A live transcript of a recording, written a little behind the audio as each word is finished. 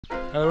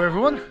Hello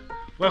everyone,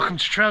 welcome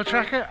to Trail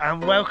Tracker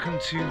and welcome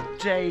to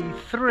day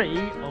 3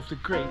 of the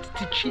Great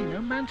Ticino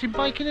mountain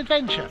biking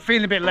adventure.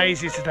 Feeling a bit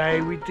lazy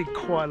today, we did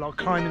quite a lot of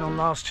climbing on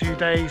the last 2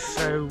 days,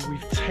 so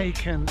we've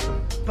taken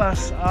the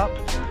bus up.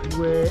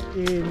 We're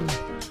in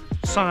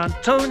San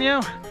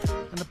Antonio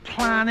and the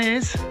plan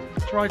is to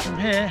ride from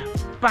here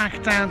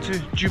back down to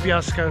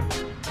Giubiasco,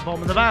 the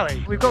bottom of the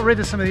valley. We've got rid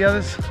of some of the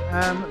others,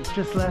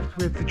 just left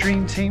with the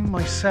dream team,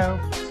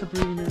 myself,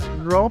 Sabrina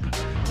and Rob.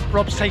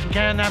 Rob's taking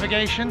care of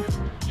navigation,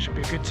 should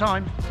be a good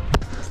time.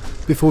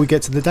 Before we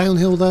get to the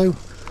downhill though,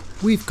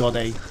 we've got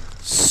a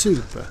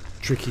super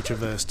tricky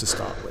traverse to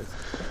start with.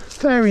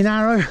 Very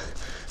narrow,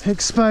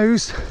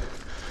 exposed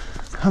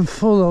and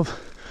full of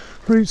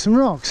roots and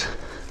rocks.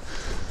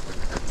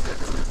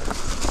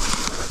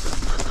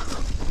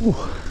 Ooh.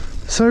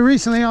 So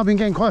recently I've been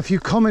getting quite a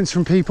few comments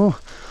from people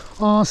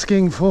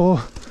asking for,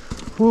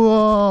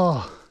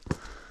 whoa,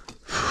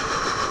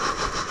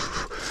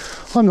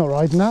 I'm not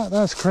riding that,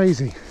 that's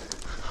crazy.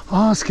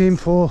 Asking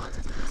for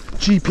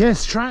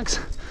GPS tracks,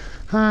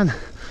 and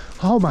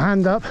I'll hold my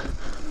hand up,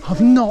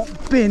 I've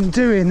not been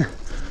doing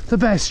the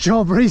best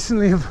job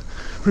recently of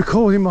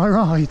recording my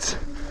rides.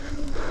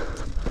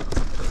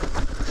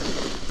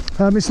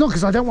 It's not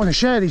because I don't want to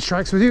share these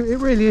tracks with you, it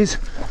really is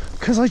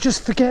because I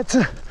just forget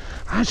to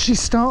actually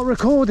start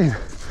recording.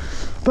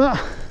 But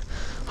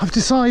I've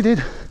decided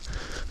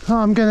that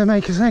I'm going to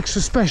make an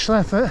extra special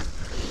effort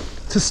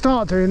to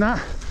start doing that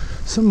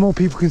so more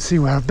people can see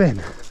where I've been.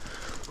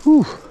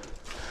 Whew.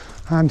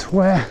 And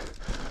where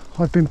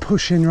I've been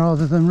pushing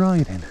rather than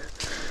riding.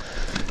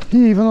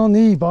 Even on the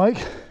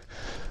e-bike,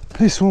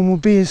 this one will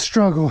be a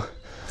struggle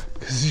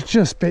because it's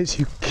just bits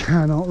you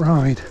cannot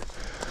ride.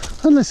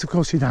 Unless of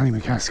course you're Danny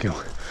McCaskill.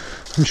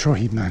 I'm sure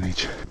he'd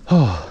manage.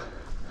 Oh.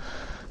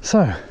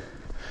 So,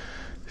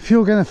 if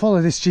you're going to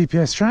follow this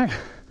GPS track,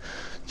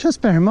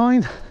 just bear in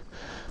mind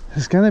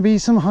there's going to be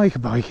some hiker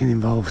biking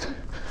involved.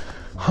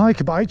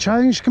 Hiker bike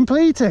challenge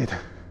completed.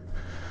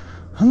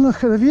 And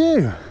look at the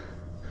view.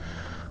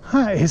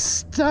 That is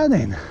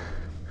stunning.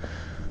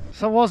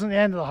 So it wasn't the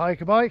end of the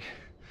hiker bike.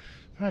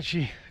 We've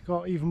actually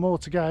got even more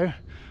to go.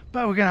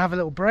 But we're going to have a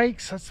little break.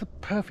 So that's the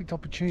perfect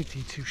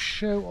opportunity to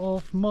show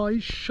off my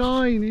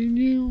shiny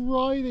new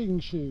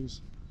riding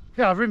shoes.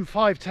 Yeah, I've ridden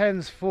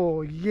 510s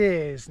for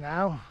years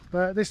now.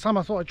 But this time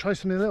I thought I'd try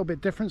something a little bit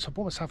different. So I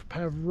bought myself a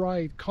pair of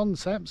Ride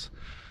Concepts.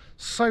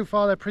 So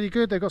far they're pretty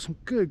good. They've got some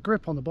good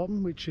grip on the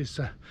bottom, which is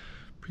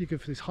pretty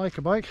good for this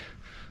hiker bike.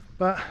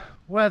 But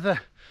whether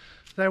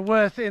they're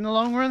worth it in the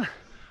long run,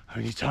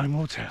 only time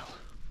will tell.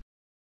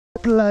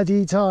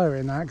 Bloody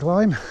tiring that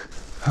climb.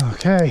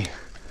 Okay,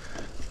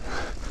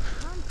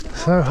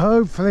 so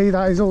hopefully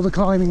that is all the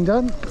climbing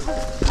done.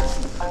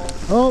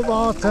 Oh,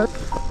 water.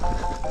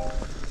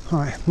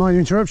 Right, minor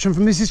interruption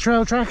from Mrs.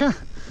 Trail Tracker.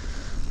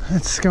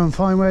 Let's go and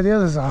find where the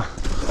others are.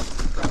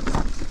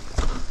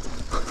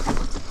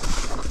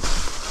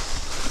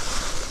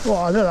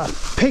 Oh, look at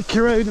that Pick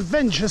Your Own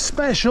Adventure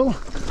special.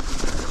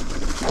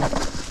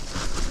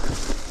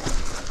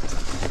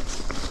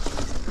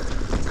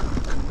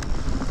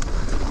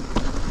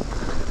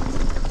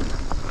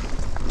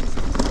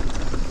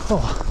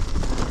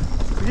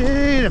 Oh,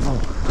 beautiful.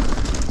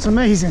 It's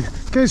amazing.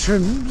 It goes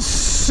from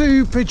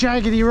super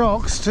jaggedy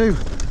rocks to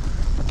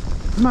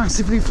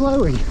massively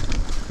flowy,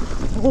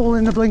 all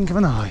in the blink of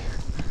an eye.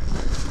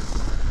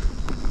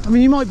 I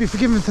mean, you might be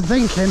forgiven for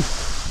thinking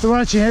that we're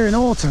actually here in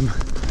autumn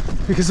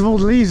because of all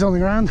the leaves on the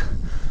ground,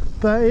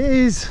 but it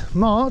is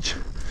March.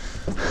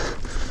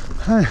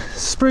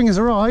 Spring has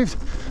arrived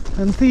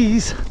and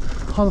these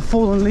are the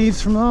fallen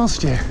leaves from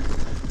last year.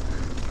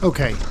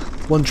 Okay,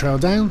 one trail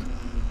down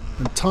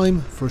and time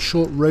for a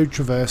short road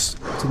traverse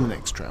to the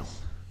next trail.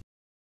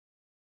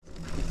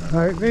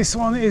 Right, this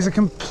one is a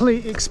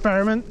complete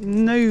experiment.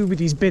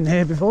 Nobody's been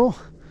here before,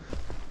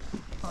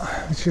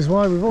 which is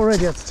why we've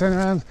already had to turn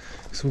around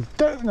because we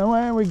don't know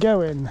where we're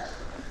going.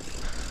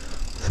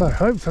 So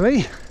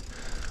hopefully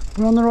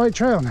we're on the right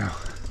trail now.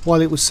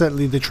 While it was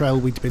certainly the trail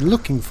we'd been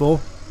looking for,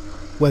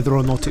 whether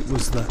or not it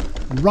was the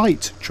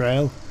right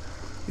trail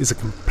is a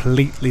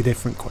completely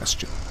different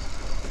question.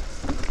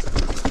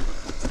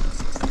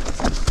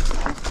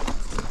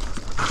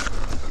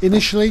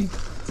 Initially,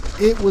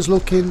 it was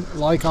looking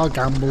like our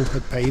gamble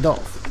had paid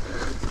off.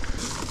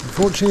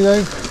 Unfortunately though,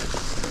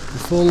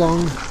 before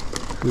long,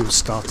 we were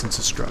starting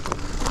to struggle.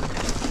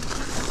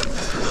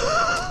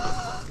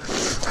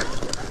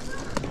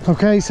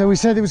 Okay, so we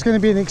said it was going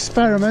to be an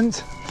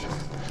experiment.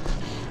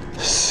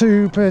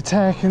 Super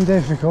tech and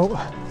difficult.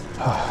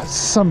 At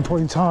some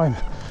point in time,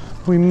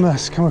 we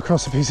must come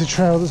across a piece of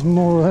trail that's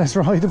more or less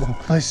rideable.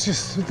 It's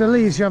just, with the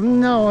leaves, you have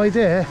no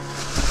idea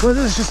whether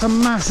there's just a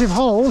massive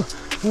hole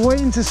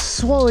waiting to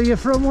swallow your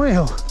front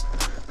wheel.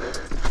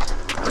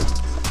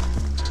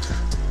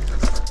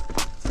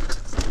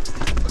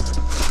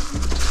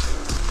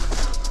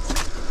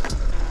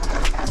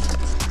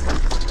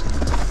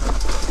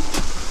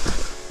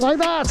 Like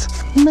that.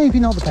 Maybe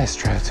not the best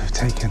trail to have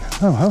taken.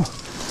 Oh well.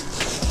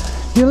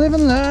 You live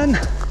and learn.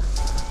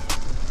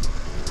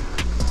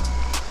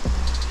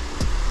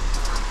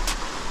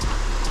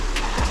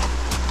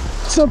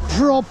 It's a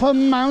proper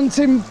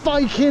mountain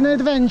biking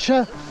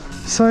adventure.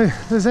 So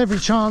there's every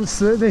chance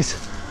that this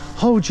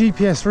whole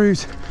GPS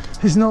route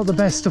is not the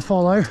best to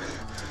follow,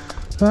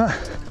 but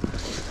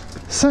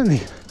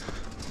certainly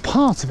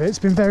part of it's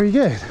been very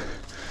good.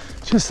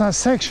 Just that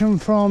section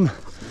from,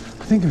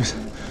 I think it was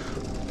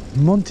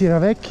Monte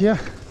Ravecchia,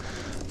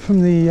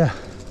 from the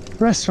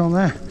restaurant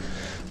there,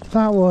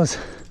 that was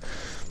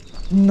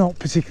not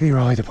particularly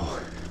rideable.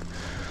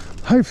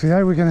 Hopefully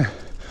though, we're going to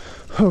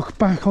hook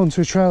back onto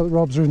a trail that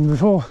Rob's ridden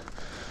before,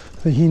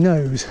 that he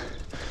knows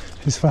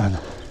is fun.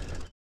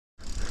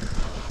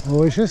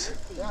 Oisjes?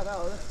 Ja, daar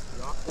hoor.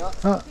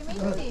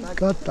 Ja,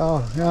 dat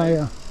daar. Ja,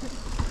 ja.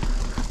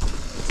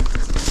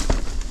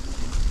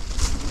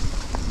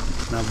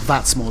 Now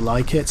that's more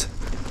like it.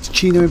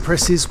 Ticino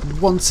impresses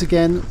once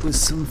again with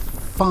some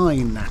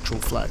fine natural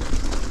flow.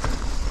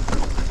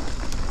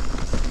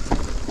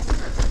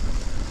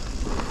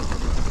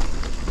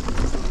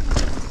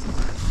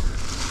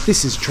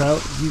 This is a trail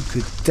you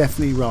could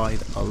definitely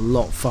ride a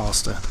lot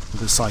faster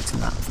with a sight in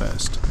that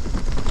first.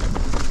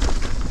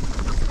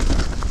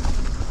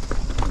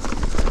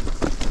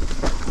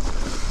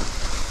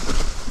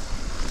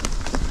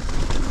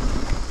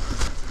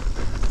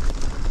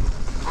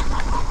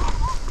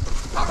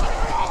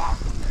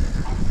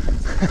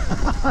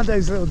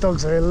 Those little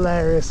dogs are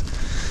hilarious.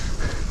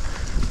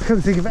 I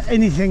couldn't think of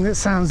anything that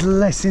sounds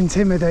less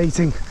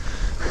intimidating.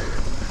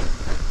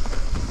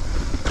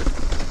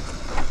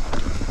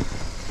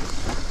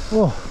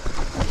 Oh.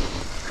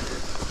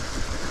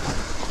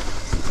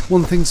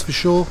 One thing's for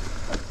sure,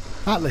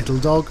 that little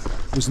dog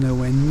was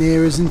nowhere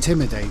near as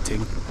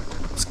intimidating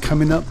as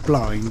coming up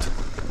blind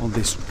on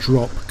this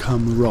drop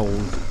come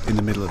roll in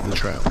the middle of the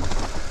trail.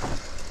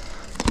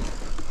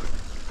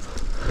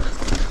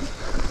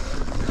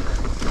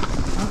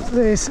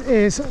 This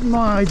is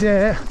my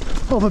idea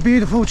of a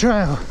beautiful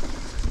trail.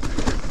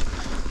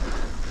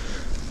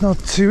 Not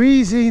too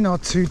easy,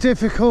 not too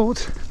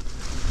difficult,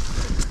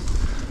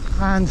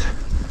 and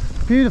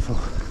beautiful.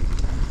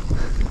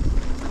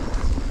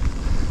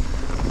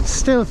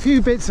 Still a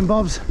few bits and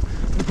bobs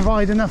that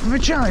provide enough of a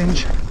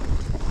challenge.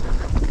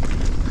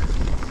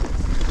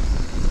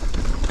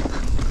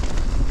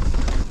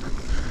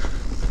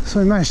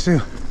 So we managed to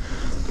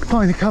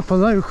find a couple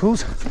of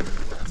locals.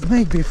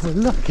 Maybe if we're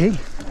lucky,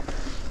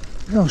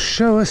 they'll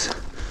show us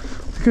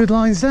the good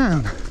lines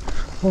down,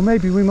 or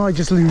maybe we might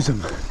just lose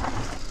them.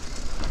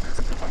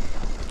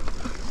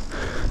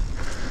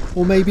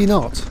 Or maybe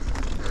not,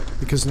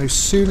 because no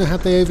sooner had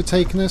they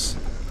overtaken us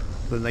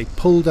than they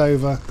pulled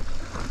over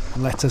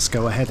and let us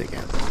go ahead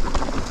again.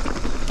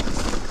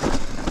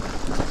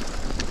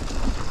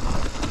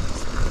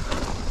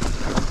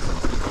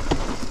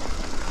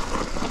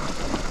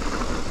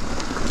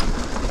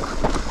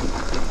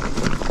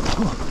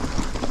 Oh,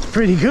 it's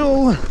pretty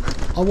cool.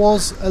 I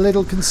was a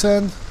little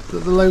concerned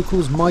that the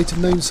locals might have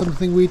known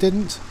something we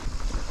didn't,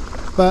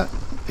 but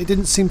it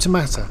didn't seem to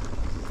matter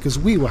because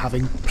we were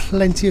having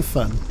plenty of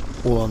fun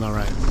all on our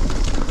own.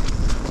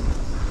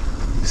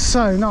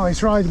 So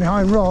nice riding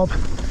behind Rob.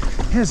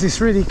 He has this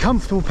really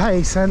comfortable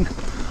pace, and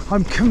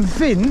I'm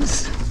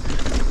convinced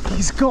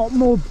he's got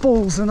more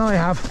balls than I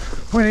have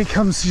when it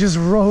comes to just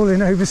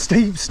rolling over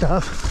steep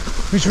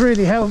stuff, which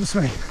really helps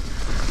me.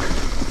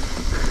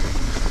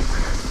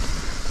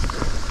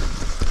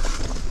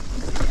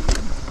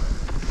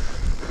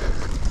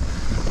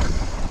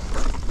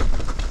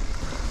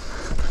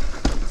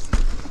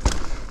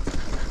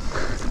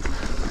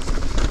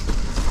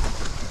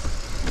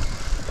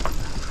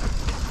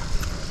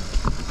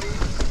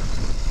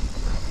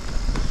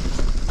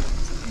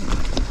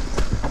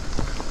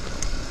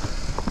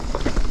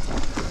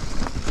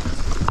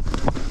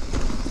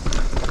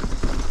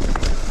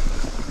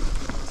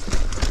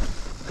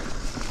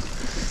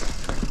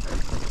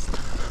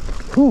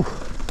 Ooh.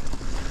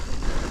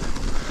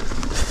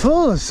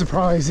 Full of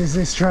surprises,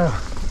 this trail.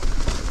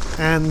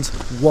 And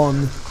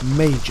one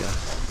major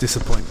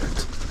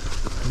disappointment,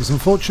 because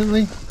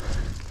unfortunately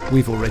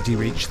we've already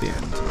reached the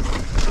end.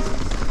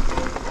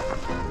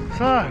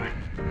 So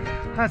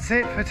that's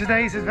it for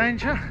today's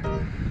adventure.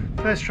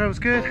 First trail was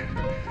good,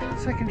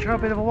 second trail a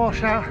bit of a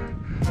washout,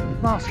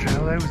 last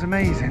trail though was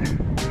amazing.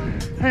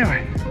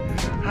 Anyway,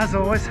 as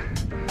always,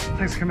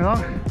 thanks for coming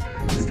along,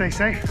 stay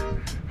safe,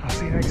 I'll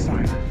see you next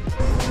time.